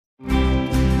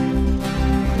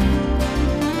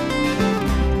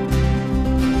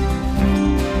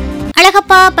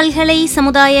அழகப்பா பல்கலை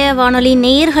சமுதாய வானொலி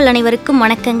நேயர்கள் அனைவருக்கும்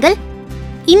வணக்கங்கள்.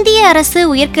 இந்திய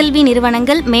அரசு உயர்கல்வி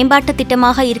நிறுவனங்கள் மேம்பாட்டு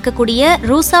திட்டமாக இருக்கக்கூடிய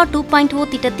ரூசா 2.0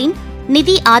 திட்டத்தின்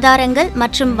நிதி ஆதாரங்கள்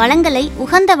மற்றும் வளங்களை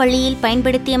உகந்த வழியில்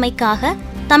பயன்படுத்தியமைக்காக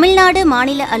தமிழ்நாடு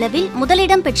மாநில அளவில்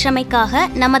முதலிடம் பெற்றமைக்காக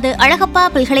நமது அழகப்பா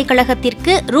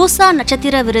பல்கலைக்கழகத்திற்கு ரூசா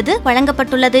நட்சத்திர விருது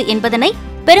வழங்கப்பட்டுள்ளது என்பதனை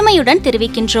பெருமையுடன்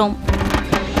தெரிவிக்கின்றோம்.